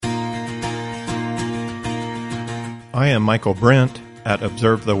I am Michael Brent at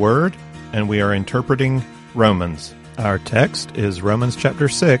Observe the Word, and we are interpreting Romans. Our text is Romans chapter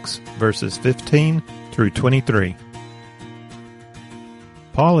 6, verses 15 through 23.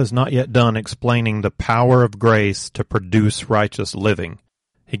 Paul is not yet done explaining the power of grace to produce righteous living.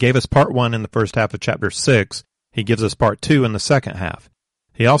 He gave us part 1 in the first half of chapter 6. He gives us part 2 in the second half.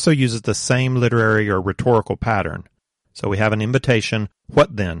 He also uses the same literary or rhetorical pattern. So we have an invitation,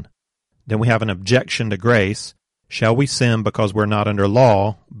 what then? Then we have an objection to grace. Shall we sin because we're not under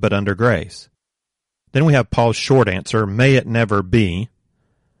law, but under grace? Then we have Paul's short answer, may it never be.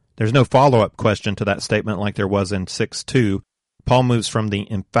 There's no follow-up question to that statement like there was in 6:2. Paul moves from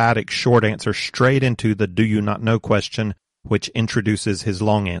the emphatic short answer straight into the do you not know question, which introduces his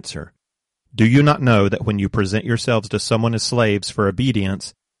long answer. Do you not know that when you present yourselves to someone as slaves for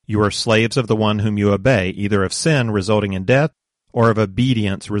obedience, you are slaves of the one whom you obey, either of sin resulting in death or of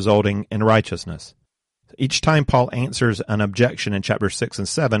obedience resulting in righteousness? Each time Paul answers an objection in chapter 6 and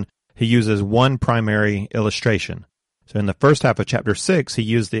 7, he uses one primary illustration. So in the first half of chapter 6, he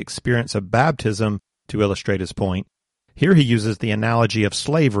used the experience of baptism to illustrate his point. Here he uses the analogy of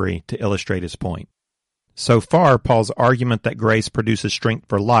slavery to illustrate his point. So far, Paul's argument that grace produces strength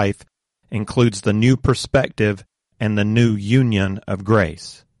for life includes the new perspective and the new union of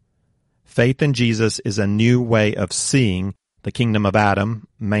grace. Faith in Jesus is a new way of seeing the kingdom of Adam,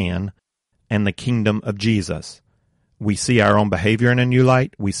 man, and the kingdom of Jesus. We see our own behavior in a new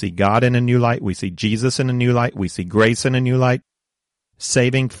light. We see God in a new light. We see Jesus in a new light. We see grace in a new light.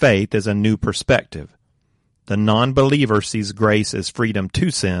 Saving faith is a new perspective. The non-believer sees grace as freedom to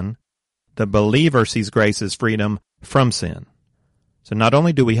sin. The believer sees grace as freedom from sin. So not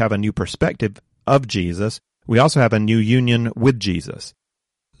only do we have a new perspective of Jesus, we also have a new union with Jesus.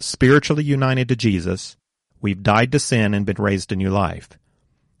 Spiritually united to Jesus, we've died to sin and been raised to new life.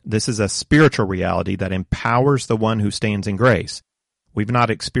 This is a spiritual reality that empowers the one who stands in grace. We've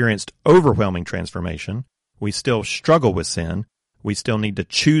not experienced overwhelming transformation. We still struggle with sin. We still need to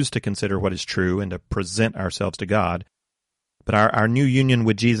choose to consider what is true and to present ourselves to God. But our new union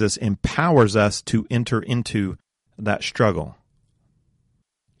with Jesus empowers us to enter into that struggle.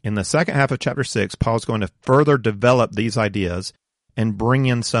 In the second half of chapter 6, Paul's going to further develop these ideas and bring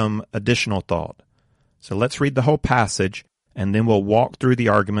in some additional thought. So let's read the whole passage, and then we'll walk through the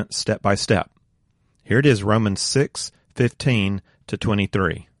argument step by step. Here it is, Romans 6:15 to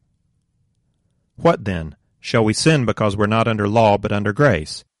 23. What then? Shall we sin because we're not under law but under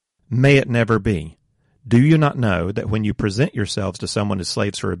grace? May it never be. Do you not know that when you present yourselves to someone as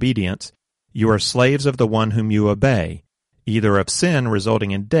slaves for obedience, you are slaves of the one whom you obey, either of sin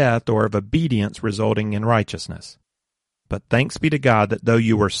resulting in death or of obedience resulting in righteousness? But thanks be to God that though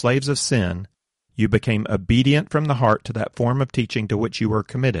you were slaves of sin, you became obedient from the heart to that form of teaching to which you were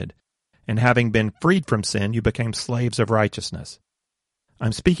committed, and having been freed from sin, you became slaves of righteousness.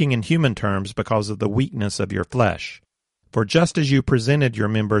 I'm speaking in human terms because of the weakness of your flesh. For just as you presented your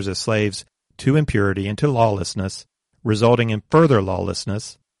members as slaves to impurity and to lawlessness, resulting in further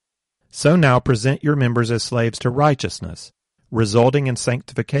lawlessness, so now present your members as slaves to righteousness, resulting in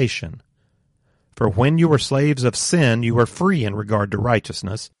sanctification. For when you were slaves of sin, you were free in regard to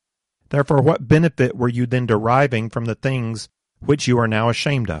righteousness. Therefore, what benefit were you then deriving from the things which you are now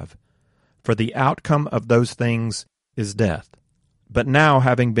ashamed of? For the outcome of those things is death. But now,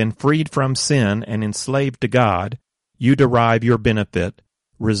 having been freed from sin and enslaved to God, you derive your benefit,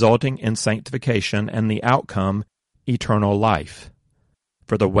 resulting in sanctification, and the outcome, eternal life.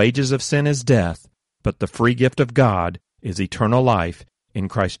 For the wages of sin is death, but the free gift of God is eternal life in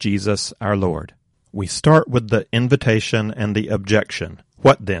Christ Jesus our Lord. We start with the invitation and the objection.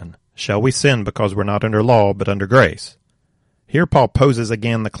 What then? Shall we sin because we're not under law but under grace? Here Paul poses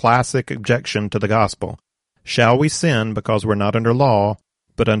again the classic objection to the gospel. Shall we sin because we're not under law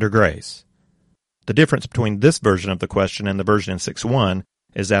but under grace? The difference between this version of the question and the version in 6:1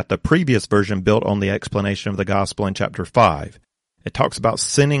 is that the previous version built on the explanation of the gospel in chapter 5. It talks about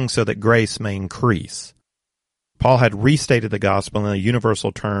sinning so that grace may increase. Paul had restated the gospel in the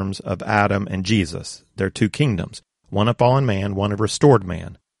universal terms of Adam and Jesus, their two kingdoms, one of fallen man, one of restored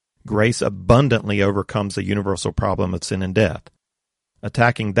man. Grace abundantly overcomes the universal problem of sin and death.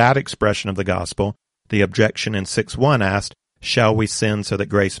 Attacking that expression of the gospel, the objection in 6:1 asked, shall we sin so that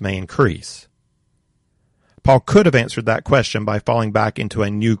grace may increase? Paul could have answered that question by falling back into a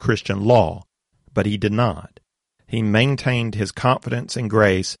new Christian law, but he did not. He maintained his confidence in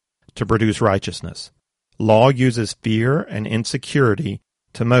grace to produce righteousness. Law uses fear and insecurity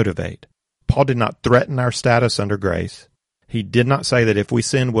to motivate. Paul did not threaten our status under grace. He did not say that if we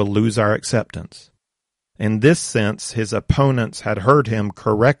sin, we'll lose our acceptance. In this sense, his opponents had heard him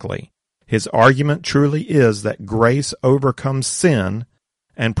correctly. His argument truly is that grace overcomes sin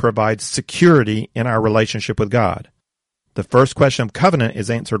and provides security in our relationship with God. The first question of covenant is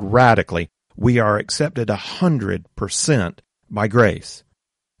answered radically. We are accepted 100% by grace,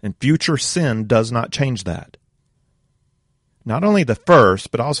 and future sin does not change that. Not only the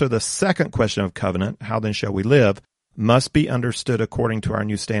first, but also the second question of covenant, how then shall we live, must be understood according to our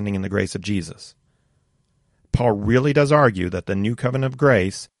new standing in the grace of Jesus. Paul really does argue that the new covenant of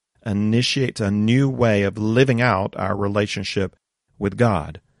grace initiates a new way of living out our relationship with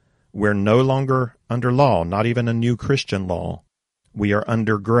God. We're no longer under law, not even a new Christian law. We are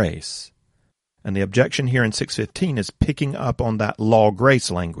under grace. And the objection here in 6:15 is picking up on that law-grace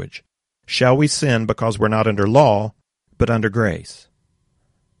language. Shall we sin because we're not under law, but under grace?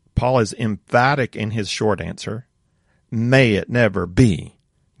 Paul is emphatic in his short answer. May it never be.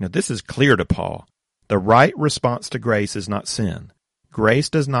 Now, this is clear to Paul. The right response to grace is not sin. Grace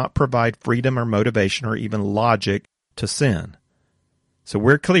does not provide freedom or motivation or even logic to sin. So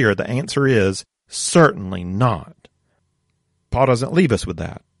we're clear the answer is certainly not. Paul doesn't leave us with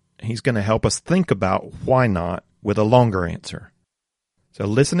that. He's going to help us think about why not with a longer answer. So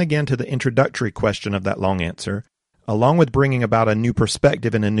listen again to the introductory question of that long answer. Along with bringing about a new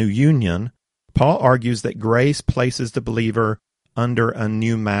perspective and a new union, Paul argues that grace places the believer under a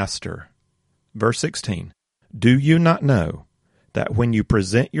new master. Verse 16, do you not know that when you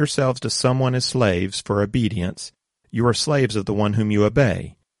present yourselves to someone as slaves for obedience, you are slaves of the one whom you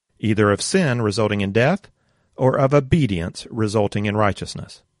obey, either of sin resulting in death or of obedience resulting in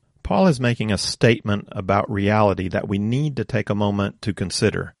righteousness? Paul is making a statement about reality that we need to take a moment to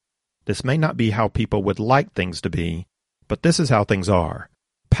consider. This may not be how people would like things to be, but this is how things are.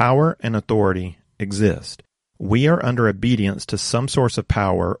 Power and authority exist. We are under obedience to some source of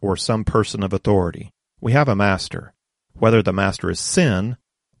power or some person of authority. We have a master. Whether the master is sin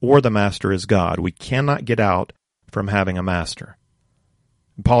or the master is God, we cannot get out from having a master.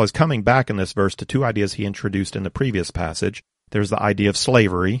 Paul is coming back in this verse to two ideas he introduced in the previous passage. There's the idea of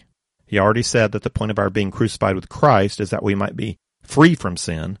slavery. He already said that the point of our being crucified with Christ is that we might be free from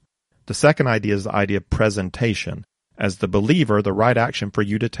sin. The second idea is the idea of presentation. As the believer, the right action for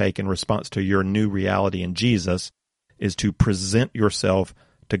you to take in response to your new reality in Jesus is to present yourself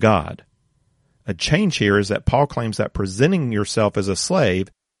to God. A change here is that Paul claims that presenting yourself as a slave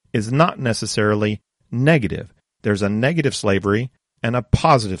is not necessarily negative. There's a negative slavery and a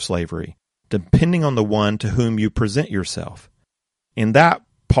positive slavery, depending on the one to whom you present yourself. In that,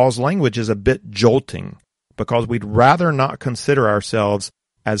 Paul's language is a bit jolting because we'd rather not consider ourselves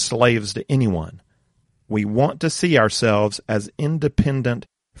as slaves to anyone. We want to see ourselves as independent,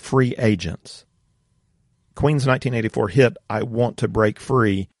 free agents. Queen's 1984 hit, I Want to Break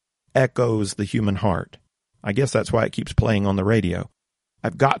Free, echoes the human heart. I guess that's why it keeps playing on the radio.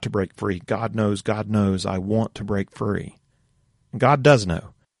 I've got to break free. God knows, I want to break free. God does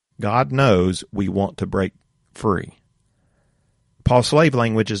know. God knows we want to break free. Paul's slave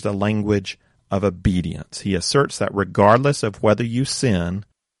language is the language of obedience. He asserts that regardless of whether you sin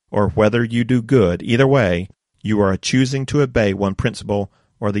or whether you do good, either way, you are choosing to obey one principle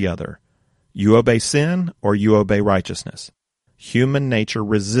or the other. You obey sin or you obey righteousness. Human nature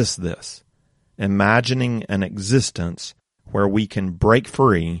resists this, imagining an existence where we can break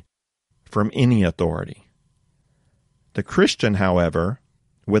free from any authority. The Christian, however,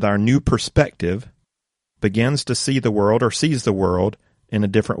 with our new perspective, begins to see the world or sees the world in a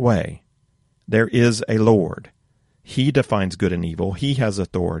different way. There is a Lord. He defines good and evil. He has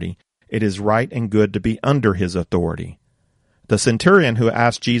authority. It is right and good to be under his authority. The centurion who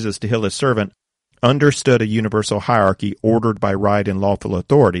asked Jesus to heal his servant understood a universal hierarchy ordered by right and lawful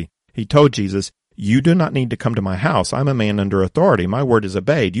authority. He told Jesus, you do not need to come to my house. I'm a man under authority. My word is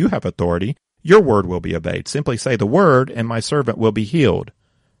obeyed. You have authority. Your word will be obeyed. Simply say the word, and my servant will be healed.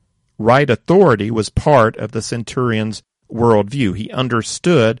 Right authority was part of the centurion's worldview. He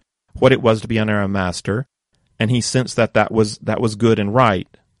understood what it was to be under a master, and he sensed that was good and right.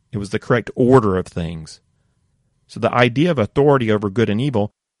 It was the correct order of things. So the idea of authority over good and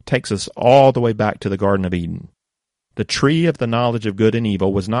evil takes us all the way back to the Garden of Eden. The tree of the knowledge of good and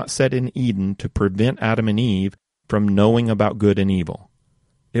evil was not set in Eden to prevent Adam and Eve from knowing about good and evil.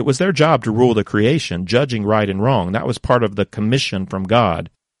 It was their job to rule the creation, judging right and wrong. That was part of the commission from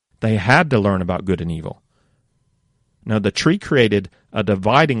God. They had to learn about good and evil. Now, the tree created a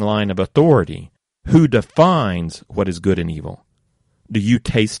dividing line of authority. Who defines what is good and evil? Do you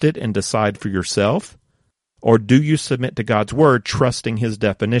taste it and decide for yourself? Or do you submit to God's word, trusting his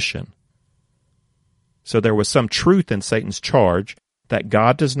definition? So there was some truth in Satan's charge that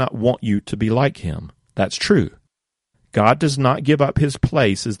God does not want you to be like him. That's true. God does not give up his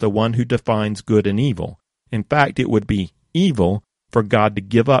place as the one who defines good and evil. In fact, it would be evil for God to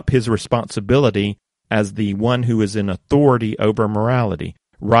give up his responsibility as the one who is in authority over morality.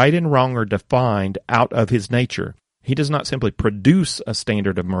 Right and wrong are defined out of his nature. He does not simply produce a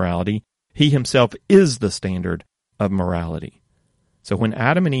standard of morality. He himself is the standard of morality. So when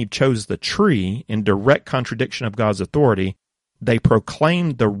Adam and Eve chose the tree in direct contradiction of God's authority, they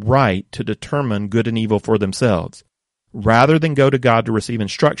proclaimed the right to determine good and evil for themselves. Rather than go to God to receive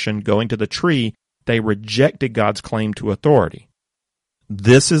instruction, going to the tree, they rejected God's claim to authority.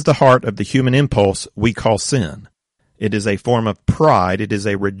 This is the heart of the human impulse we call sin. It is a form of pride. It is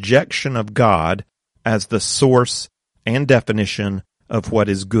a rejection of God as the source and definition of what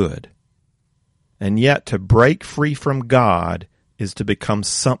is good. And yet to break free from God is to become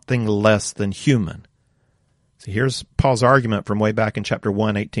something less than human. So here's Paul's argument from way back in chapter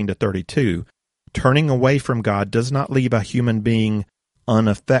 1, 18 to 32. Turning away from God does not leave a human being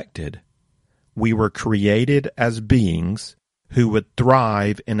unaffected. We were created as beings who would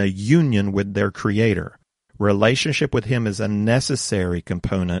thrive in a union with their Creator. Relationship with Him is a necessary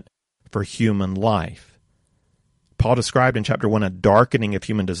component for human life. Paul described in chapter 1 a darkening of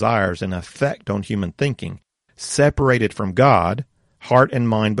human desires, an effect on human thinking. Separated from God, heart and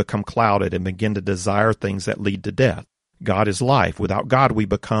mind become clouded and begin to desire things that lead to death. God is life. Without God, we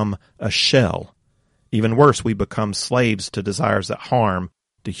become a shell. Even worse, we become slaves to desires that harm,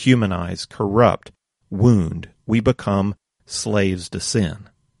 dehumanize, corrupt, wound. We become slaves to sin.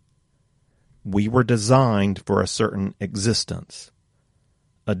 We were designed for a certain existence.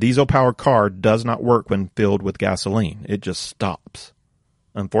 A diesel-powered car does not work when filled with gasoline. It just stops.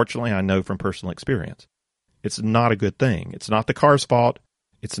 Unfortunately, I know from personal experience. It's not a good thing. It's not the car's fault.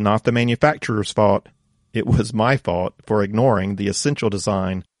 It's not the manufacturer's fault. It was my fault for ignoring the essential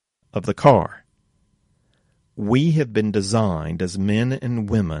design of the car. We have been designed as men and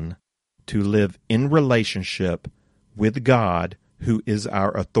women to live in relationship with God, who is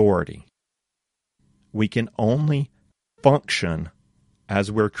our authority. We can only function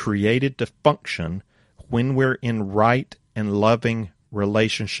as we're created to function when we're in right and loving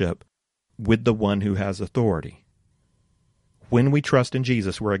relationship with the one who has authority. When we trust in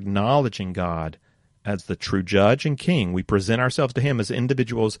Jesus, we're acknowledging God as the true judge and king. We present ourselves to Him as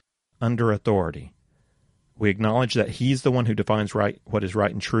individuals under authority. We acknowledge that He's the one who defines right, what is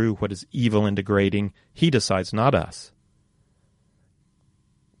right and true, what is evil and degrading. He decides, not us.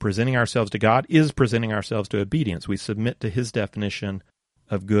 Presenting ourselves to God is presenting ourselves to obedience. We submit to His definition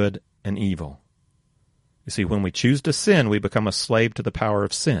of good and evil. You see, when we choose to sin, we become a slave to the power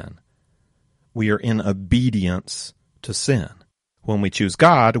of sin. We are in obedience to sin. When we choose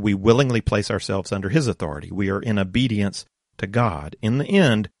God, we willingly place ourselves under His authority. We are in obedience to God. In the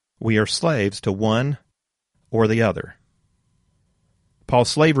end, we are slaves to one or the other. Paul's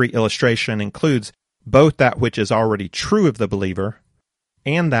slavery illustration includes both that which is already true of the believer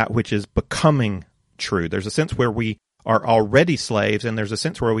and that which is becoming true. There's a sense where we are already slaves, and there's a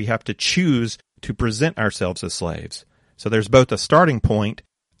sense where we have to choose to present ourselves as slaves. So there's both a starting point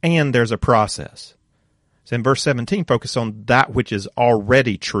and there's a process. So in verse 17, focus on that which is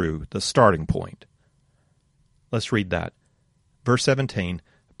already true, the starting point. Let's read that. Verse 17,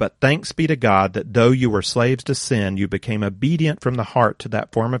 "But thanks be to God that though you were slaves to sin, you became obedient from the heart to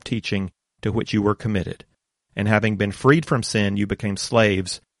that form of teaching to which you were committed. And having been freed from sin, you became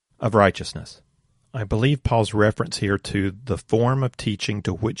slaves of righteousness." I believe Paul's reference here to the form of teaching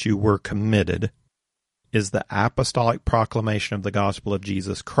to which you were committed is the apostolic proclamation of the gospel of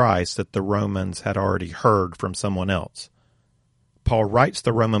Jesus Christ that the Romans had already heard from someone else. Paul writes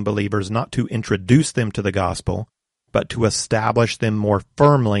the Roman believers not to introduce them to the gospel, but to establish them more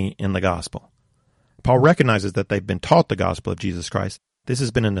firmly in the gospel. Paul recognizes that they've been taught the gospel of Jesus Christ. This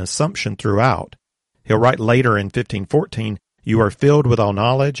has been an assumption throughout. He'll write later in 15:14, "You are filled with all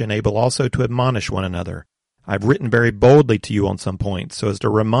knowledge and able also to admonish one another. I've written very boldly to you on some points so as to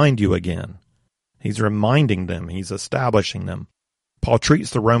remind you again." He's reminding them. He's establishing them. Paul treats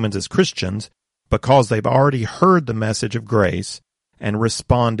the Romans as Christians because they've already heard the message of grace and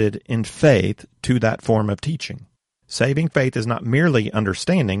responded in faith to that form of teaching. Saving faith is not merely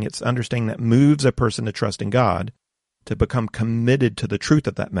understanding. It's understanding that moves a person to trust in God, to become committed to the truth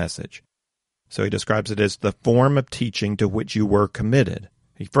of that message. So he describes it as the form of teaching to which you were committed.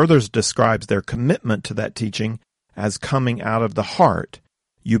 He further describes their commitment to that teaching as coming out of the heart.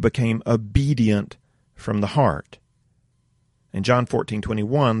 You became obedient from the heart. In John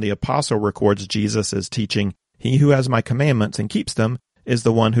 14:21, the apostle records Jesus as teaching, "He who has my commandments and keeps them is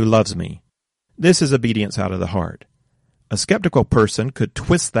the one who loves me." This is obedience out of the heart. A skeptical person could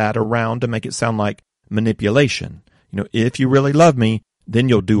twist that around to make it sound like manipulation. If you really love me, then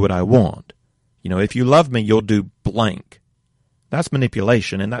you'll do what I want. If you love me, you'll do blank. That's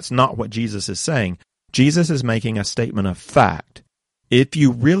manipulation, and that's not what Jesus is saying. Jesus is making a statement of fact. If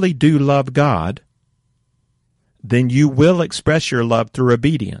you really do love God, then you will express your love through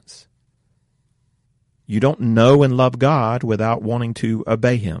obedience. You don't know and love God without wanting to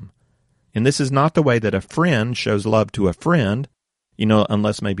obey Him. And this is not the way that a friend shows love to a friend,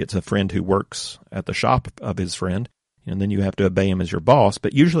 unless maybe it's a friend who works at the shop of his friend, and then you have to obey him as your boss.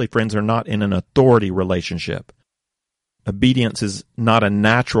 But usually friends are not in an authority relationship. Obedience is not a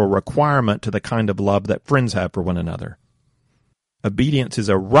natural requirement to the kind of love that friends have for one another. Obedience is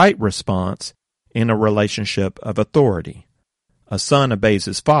a right response in a relationship of authority. A son obeys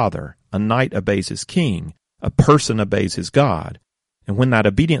his father, a knight obeys his king, a person obeys his God. And when that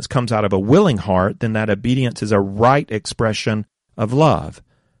obedience comes out of a willing heart, then that obedience is a right expression of love.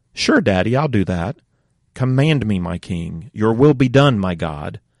 Sure, Daddy, I'll do that. Command me, my king. Your will be done, my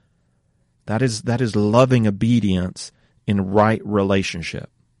God. That is loving obedience in right relationship.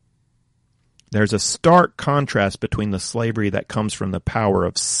 There's a stark contrast between the slavery that comes from the power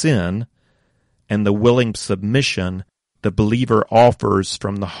of sin and the willing submission the believer offers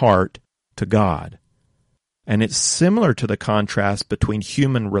from the heart to God. And it's similar to the contrast between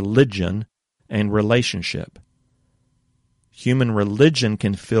human religion and relationship. Human religion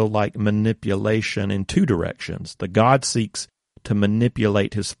can feel like manipulation in two directions. The God seeks to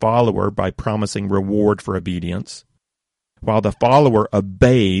manipulate his follower by promising reward for obedience, while the follower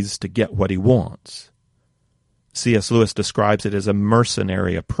obeys to get what he wants. C.S. Lewis describes it as a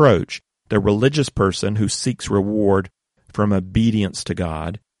mercenary approach. The religious person who seeks reward from obedience to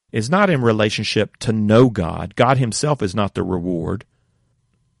God is not in relationship to know God. God himself is not the reward.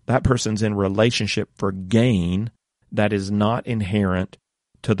 That person's in relationship for gain that is not inherent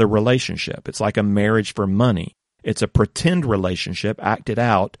to the relationship. It's like a marriage for money. It's a pretend relationship acted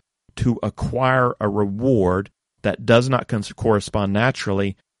out to acquire a reward that does not correspond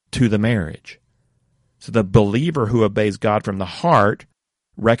naturally to the marriage. So the believer who obeys God from the heart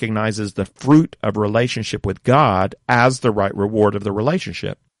recognizes the fruit of relationship with God as the right reward of the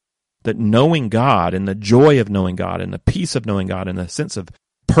relationship. That knowing God and the joy of knowing God and the peace of knowing God and the sense of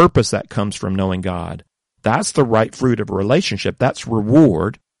purpose that comes from knowing God, that's the right fruit of a relationship. That's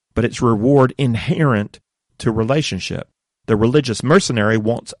reward, but it's reward inherent to relationship. The religious mercenary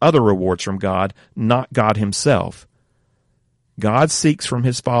wants other rewards from God, not God himself. God seeks from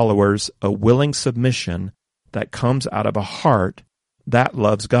his followers a willing submission that comes out of a heart that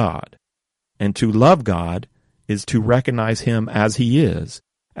loves God. And to love God is to recognize him as he is,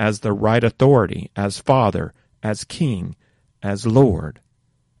 as the right authority, as Father, as King, as Lord,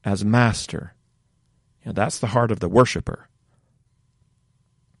 as Master. That's the heart of the worshiper.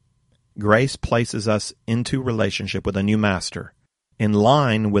 Grace places us into relationship with a new master, in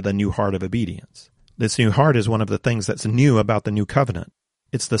line with a new heart of obedience. This new heart is one of the things that's new about the new covenant.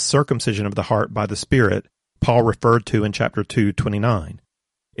 It's the circumcision of the heart by the Spirit Paul referred to in chapter 2:29.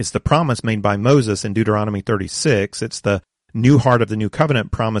 It's the promise made by Moses in Deuteronomy 36. It's the new heart of the new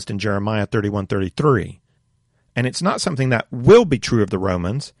covenant promised in Jeremiah 31:33. And it's not something that will be true of the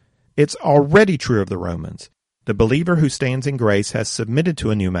Romans. It's already true of the Romans. The believer who stands in grace has submitted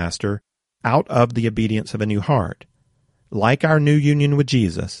to a new master out of the obedience of a new heart. Like our new union with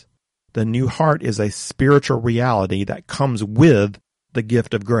Jesus, the new heart is a spiritual reality that comes with the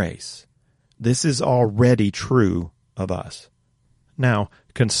gift of grace. This is already true of us. Now,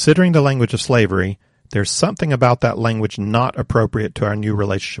 considering the language of slavery, there's something about that language not appropriate to our new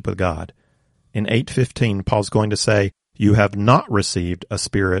relationship with God. In 8:15, Paul's going to say, "You have not received a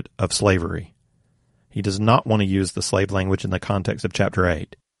spirit of slavery." He does not want to use the slave language in the context of chapter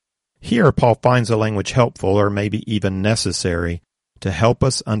 8. Here, Paul finds the language helpful or maybe even necessary to help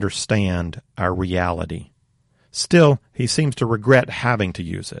us understand our reality. Still, he seems to regret having to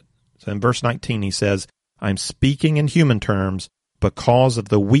use it. So in verse 19, he says, "I'm speaking in human terms because of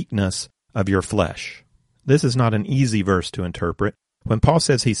the weakness of your flesh." This is not an easy verse to interpret. When Paul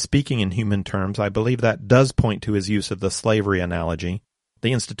says he's speaking in human terms, I believe that does point to his use of the slavery analogy.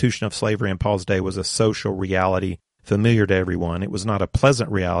 The institution of slavery in Paul's day was a social reality familiar to everyone. It was not a pleasant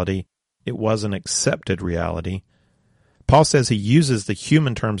reality. It was an accepted reality. Paul says he uses the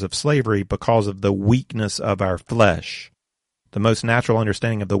human terms of slavery because of the weakness of our flesh. The most natural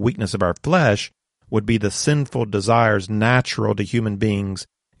understanding of the weakness of our flesh would be the sinful desires natural to human beings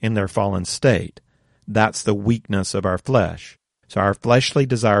in their fallen state. That's the weakness of our flesh. So our fleshly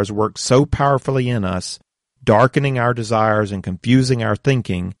desires work so powerfully in us, darkening our desires and confusing our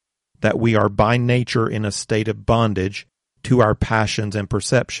thinking, that we are by nature in a state of bondage to our passions and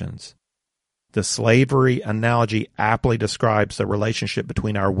perceptions. The slavery analogy aptly describes the relationship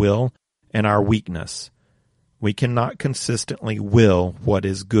between our will and our weakness. We cannot consistently will what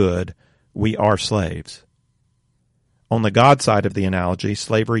is good. We are slaves. On the God side of the analogy,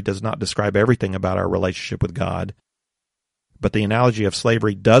 slavery does not describe everything about our relationship with God, but the analogy of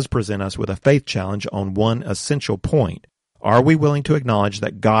slavery does present us with a faith challenge on one essential point. Are we willing to acknowledge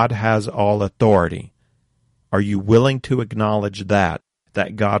that God has all authority? Are you willing to acknowledge that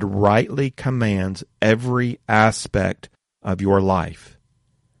God rightly commands every aspect of your life?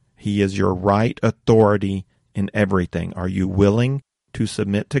 He is your right authority in everything. Are you willing to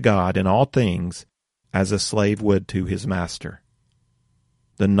submit to God in all things as a slave would to his master?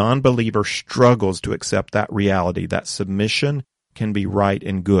 The non-believer struggles to accept that reality, that submission can be right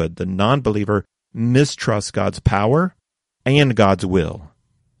and good. The non-believer mistrusts God's power and God's will.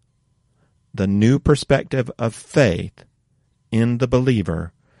 The new perspective of faith in the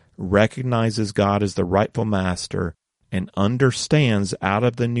believer recognizes God as the rightful master and understands out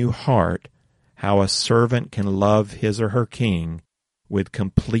of the new heart how a servant can love his or her king with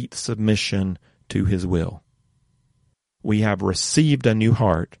complete submission to his will. We have received a new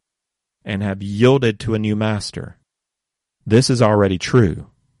heart and have yielded to a new master. This is already true.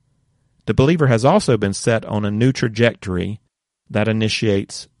 The believer has also been set on a new trajectory that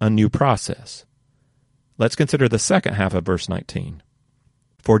initiates a new process. Let's consider the second half of verse 19.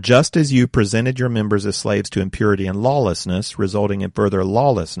 For just as you presented your members as slaves to impurity and lawlessness, resulting in further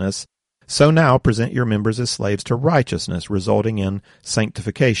lawlessness, so now present your members as slaves to righteousness, resulting in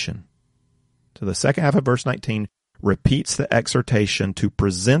sanctification. So the second half of verse 19 repeats the exhortation to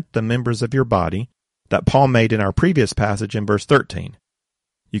present the members of your body that Paul made in our previous passage in verse 13.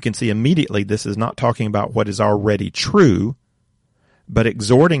 You can see immediately this is not talking about what is already true, but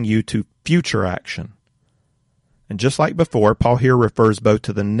exhorting you to future action. And just like before, Paul here refers both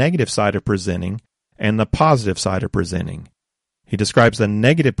to the negative side of presenting and the positive side of presenting. He describes the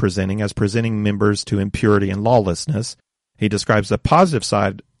negative presenting as presenting members to impurity and lawlessness. He describes the positive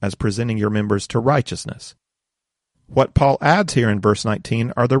side as presenting your members to righteousness. What Paul adds here in verse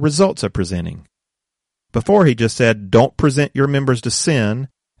 19 are the results of presenting. Before he just said, don't present your members to sin,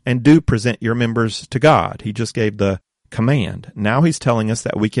 and do present your members to God. He just gave the command. Now he's telling us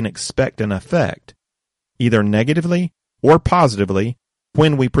that we can expect an effect, either negatively or positively,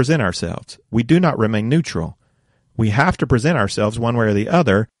 when we present ourselves. We do not remain neutral. We have to present ourselves one way or the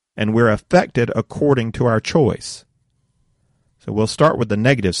other, and we're affected according to our choice. So we'll start with the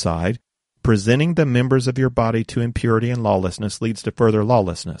negative side. Presenting the members of your body to impurity and lawlessness leads to further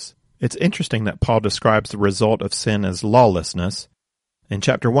lawlessness. It's interesting that Paul describes the result of sin as lawlessness. In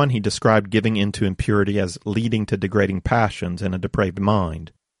chapter 1, he described giving into impurity as leading to degrading passions and a depraved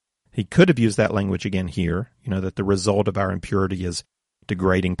mind. He could have used that language again here, that the result of our impurity is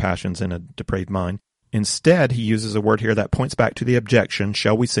degrading passions and a depraved mind. Instead, he uses a word here that points back to the objection,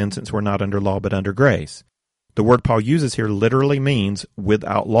 shall we sin since we're not under law but under grace? The word Paul uses here literally means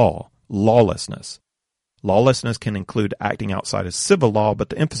without law, lawlessness. Lawlessness can include acting outside of civil law, but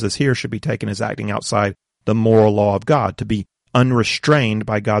the emphasis here should be taken as acting outside the moral law of God, to be unrestrained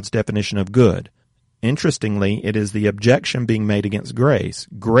by God's definition of good. Interestingly, it is the objection being made against grace.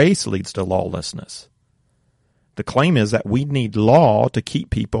 Grace leads to lawlessness. The claim is that we need law to keep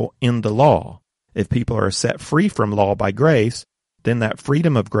people in the law. If people are set free from law by grace, then that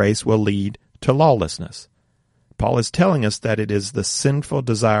freedom of grace will lead to lawlessness. Paul is telling us that it is the sinful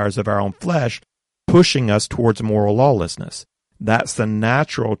desires of our own flesh pushing us towards moral lawlessness. That's the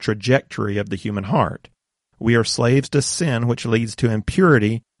natural trajectory of the human heart. We are slaves to sin, which leads to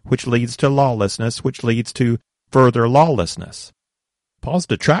impurity, which leads to lawlessness, which leads to further lawlessness. Paul's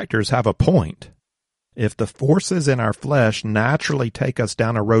detractors have a point. If the forces in our flesh naturally take us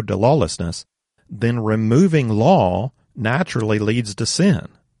down a road to lawlessness, then removing law naturally leads to sin.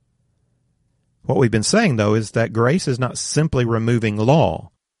 What we've been saying, though, is that grace is not simply removing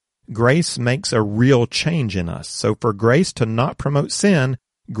law. Grace makes a real change in us. So for grace to not promote sin,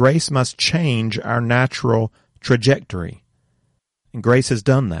 grace must change our natural trajectory. And grace has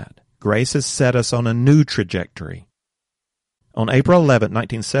done that. Grace has set us on a new trajectory. On April 11,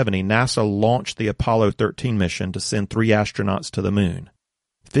 1970, NASA launched the Apollo 13 mission to send 3 astronauts to the moon.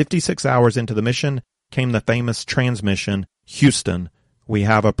 56 hours into the mission came the famous transmission, Houston, we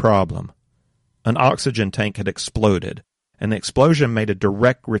have a problem. An oxygen tank had exploded, and the explosion made a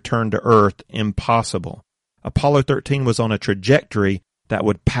direct return to Earth impossible. Apollo 13 was on a trajectory that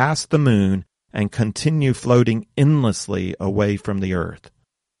would pass the moon and continue floating endlessly away from the Earth.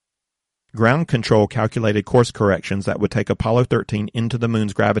 Ground control calculated course corrections that would take Apollo 13 into the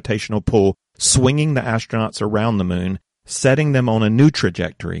moon's gravitational pull, swinging the astronauts around the moon, setting them on a new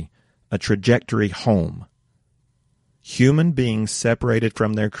trajectory, a trajectory home. Human beings separated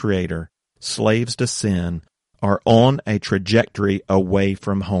from their Creator, slaves to sin, are on a trajectory away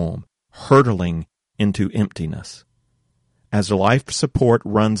from home, hurtling into emptiness. As life support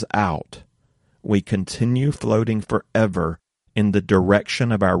runs out, we continue floating forever in the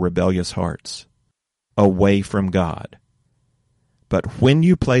direction of our rebellious hearts, away from God. But when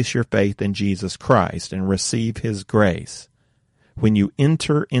you place your faith in Jesus Christ and receive His grace, when you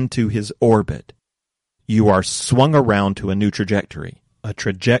enter into His orbit, you are swung around to a new trajectory, a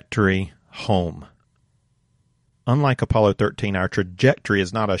trajectory home. Unlike Apollo 13, our trajectory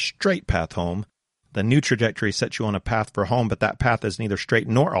is not a straight path home. The new trajectory sets you on a path for home, but that path is neither straight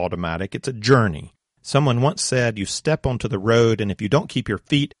nor automatic. It's a journey. Someone once said, you step onto the road, and if you don't keep your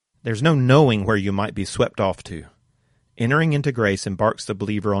feet, there's no knowing where you might be swept off to. Entering into grace embarks the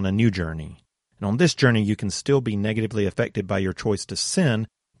believer on a new journey. And on this journey, you can still be negatively affected by your choice to sin,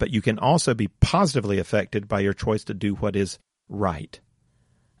 but you can also be positively affected by your choice to do what is right.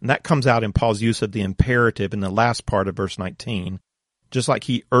 And that comes out in Paul's use of the imperative in the last part of verse 19. Just like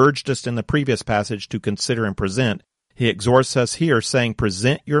he urged us in the previous passage to consider and present, he exhorts us here saying,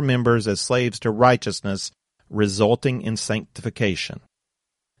 present your members as slaves to righteousness, resulting in sanctification.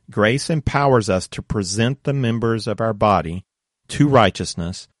 Grace empowers us to present the members of our body to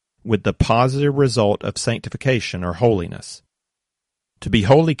righteousness with the positive result of sanctification or holiness. To be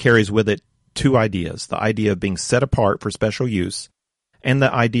holy carries with it two ideas, the idea of being set apart for special use and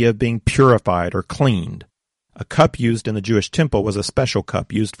the idea of being purified or cleaned. A cup used in the Jewish temple was a special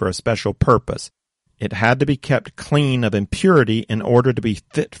cup used for a special purpose. It had to be kept clean of impurity in order to be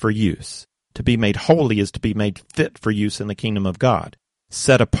fit for use. To be made holy is to be made fit for use in the kingdom of God.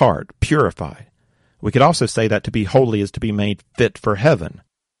 Set apart, purified. We could also say that to be holy is to be made fit for heaven.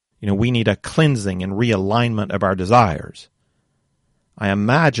 We need a cleansing and realignment of our desires. I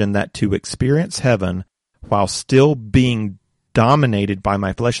imagine that to experience heaven while still being dominated by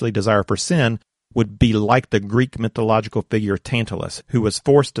my fleshly desire for sin would be like the Greek mythological figure Tantalus, who was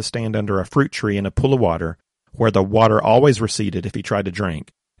forced to stand under a fruit tree in a pool of water, where the water always receded if he tried to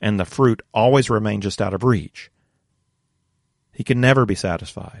drink, and the fruit always remained just out of reach. He could never be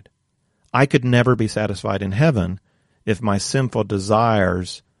satisfied. I could never be satisfied in heaven if my sinful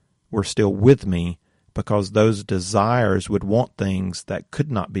desires were still with me, because those desires would want things that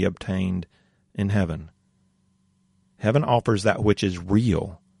could not be obtained in heaven. Heaven offers that which is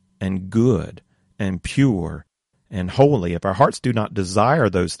real and good and pure and holy. If our hearts do not desire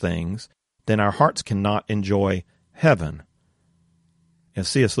those things, then our hearts cannot enjoy heaven. As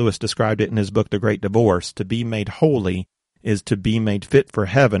C.S. Lewis described it in his book, The Great Divorce, to be made holy is to be made fit for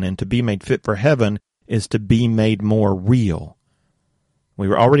heaven, and to be made fit for heaven is to be made more real. We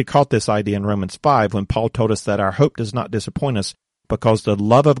were already caught this idea in Romans 5 when Paul told us that our hope does not disappoint us because the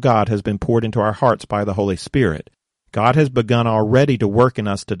love of God has been poured into our hearts by the Holy Spirit. God has begun already to work in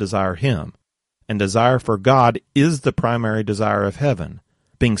us to desire Him. And desire for God is the primary desire of heaven.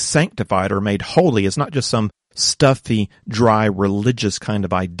 Being sanctified or made holy is not just some stuffy, dry, religious kind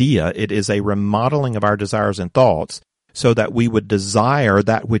of idea. It is a remodeling of our desires and thoughts so that we would desire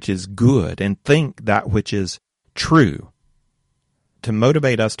that which is good and think that which is true. To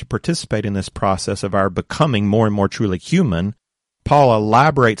motivate us to participate in this process of our becoming more and more truly human, Paul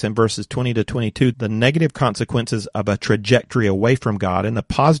elaborates in verses 20 to 22 the negative consequences of a trajectory away from God and the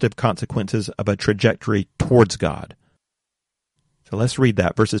positive consequences of a trajectory towards God. So let's read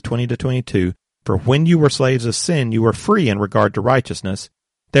that, verses 20 to 22. For when you were slaves of sin, you were free in regard to righteousness.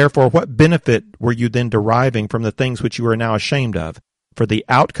 Therefore, what benefit were you then deriving from the things which you are now ashamed of? For the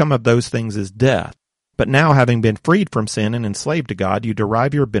outcome of those things is death. But now, having been freed from sin and enslaved to God, you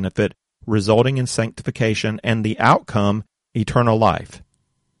derive your benefit, resulting in sanctification, and the outcome, eternal life.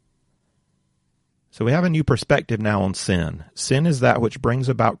 So we have a new perspective now on sin. Sin is that which brings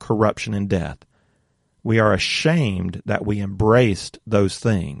about corruption and death. We are ashamed that we embraced those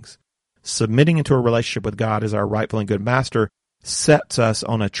things. Submitting into a relationship with God as our rightful and good master sets us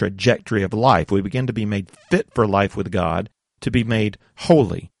on a trajectory of life. We begin to be made fit for life with God, to be made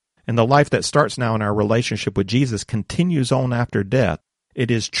holy. And the life that starts now in our relationship with Jesus continues on after death. It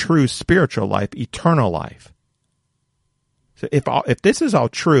is true spiritual life, eternal life. So if this is all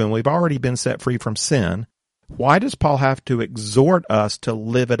true and we've already been set free from sin, why does Paul have to exhort us to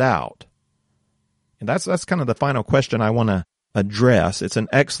live it out? And that's kind of the final question I want to address. It's an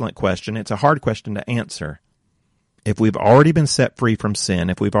excellent question. It's a hard question to answer. If we've already been set free from sin,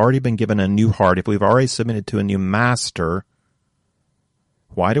 if we've already been given a new heart, if we've already submitted to a new master,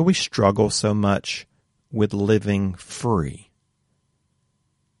 why do we struggle so much with living free?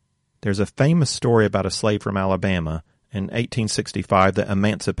 There's a famous story about a slave from Alabama, In 1865, the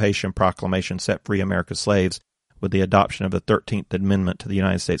Emancipation Proclamation set free America's slaves with the adoption of the 13th Amendment to the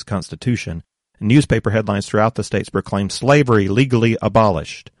United States Constitution. Newspaper headlines throughout the states proclaimed slavery legally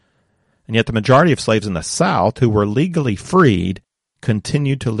abolished. And yet the majority of slaves in the South who were legally freed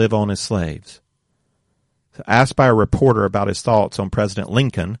continued to live on as slaves. So asked by a reporter about his thoughts on President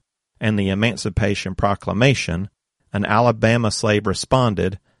Lincoln and the Emancipation Proclamation, an Alabama slave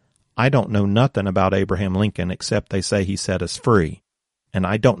responded, "I don't know nothing about Abraham Lincoln except they say he set us free, and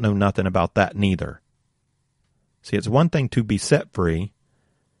I don't know nothing about that neither." See, it's one thing to be set free.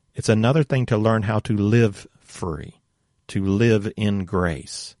 It's another thing to learn how to live free, to live in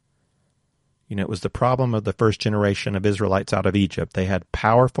grace. You know, it was the problem of the first generation of Israelites out of Egypt. They had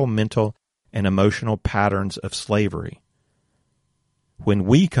powerful mental and emotional patterns of slavery. When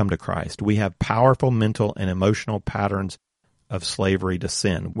we come to Christ, we have powerful mental and emotional patterns of slavery to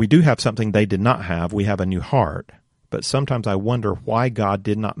sin. We do have something they did not have. We have a new heart. But sometimes I wonder why God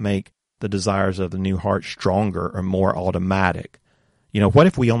did not make the desires of the new heart stronger or more automatic. You know, what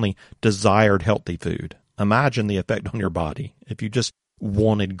if we only desired healthy food? Imagine the effect on your body if you just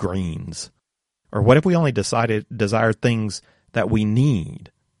wanted greens. Or what if we only desired things that we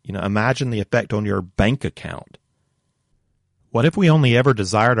need? You know, imagine the effect on your bank account. What if we only ever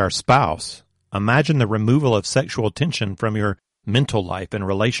desired our spouse? Imagine the removal of sexual tension from your mental life and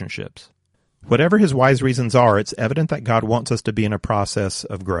relationships. Whatever his wise reasons are, it's evident that God wants us to be in a process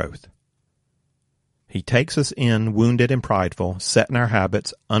of growth. He takes us in wounded and prideful, set in our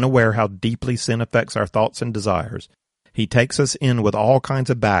habits, unaware how deeply sin affects our thoughts and desires. He takes us in with all kinds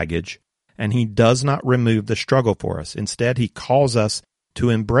of baggage, and he does not remove the struggle for us. Instead, he calls us to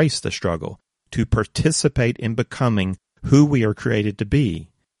embrace the struggle, to participate in becoming who we are created to be.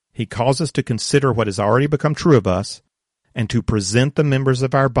 He calls us to consider what has already become true of us and to present the members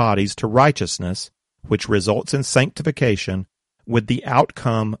of our bodies to righteousness, which results in sanctification with the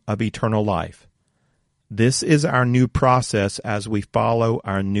outcome of eternal life. This is our new process as we follow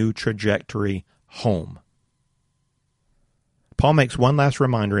our new trajectory home. Paul makes one last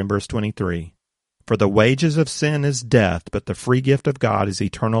reminder in verse 23. For the wages of sin is death, but the free gift of God is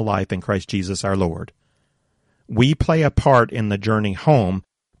eternal life in Christ Jesus our Lord. We play a part in the journey home,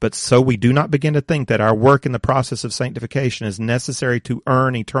 but so we do not begin to think that our work in the process of sanctification is necessary to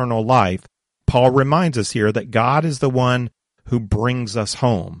earn eternal life. Paul reminds us here that God is the one who brings us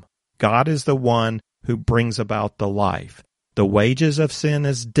home. God is the one who brings about the life. The wages of sin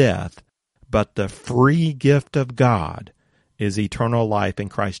is death, but the free gift of God is eternal life in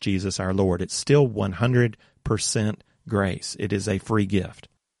Christ Jesus our Lord. It's still 100% grace. It is a free gift.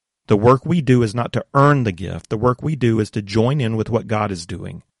 The work we do is not to earn the gift. The work we do is to join in with what God is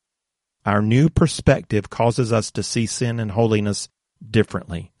doing. Our new perspective causes us to see sin and holiness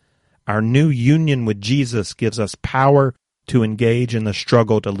differently. Our new union with Jesus gives us power to engage in the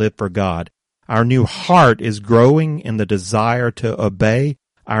struggle to live for God. Our new heart is growing in the desire to obey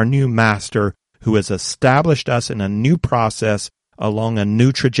our new master who has established us in a new process along a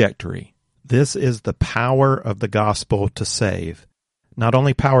new trajectory. This is the power of the gospel to save. Not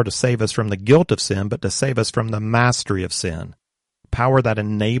only power to save us from the guilt of sin, but to save us from the mastery of sin. Power that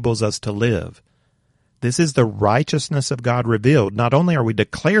enables us to live. This is the righteousness of God revealed. Not only are we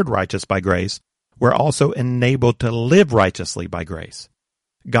declared righteous by grace, we're also enabled to live righteously by grace.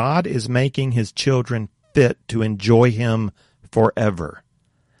 God is making his children fit to enjoy him forever.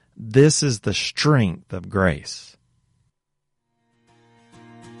 This is the strength of grace.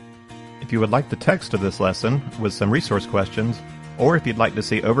 If you would like the text of this lesson with some resource questions, or if you'd like to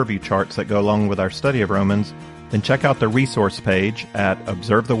see overview charts that go along with our study of Romans, then check out the resource page at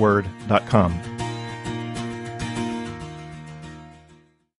observetheword.com.